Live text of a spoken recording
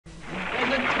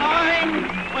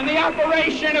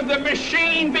operation of the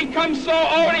machine becomes so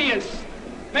odious,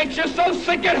 makes you so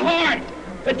sick at heart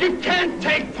that you can't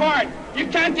take part. You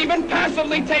can't even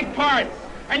passively take part.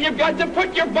 And you've got to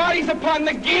put your bodies upon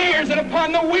the gears and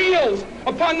upon the wheels,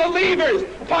 upon the levers,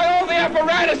 upon all the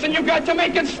apparatus, and you've got to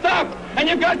make it stop. And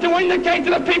you've got to indicate to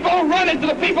the people who run it, to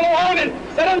the people who own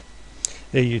it, that...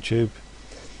 Hey YouTube,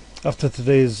 after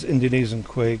today's Indonesian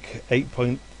quake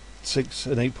 8.6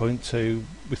 and 8.2,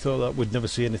 we thought that we'd never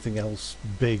see anything else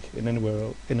big in anywhere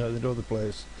else, in any other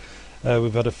place.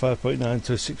 We've had a 5.9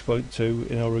 to a 6.2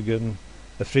 in Oregon,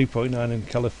 a 3.9 in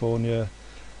California,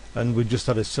 and we just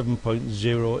had a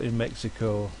 7.0 in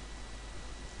Mexico.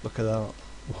 Look at that.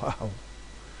 Wow.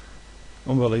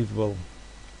 Unbelievable.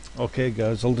 Okay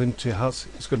guys, hold into your hats.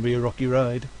 It's going to be a rocky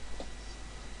ride.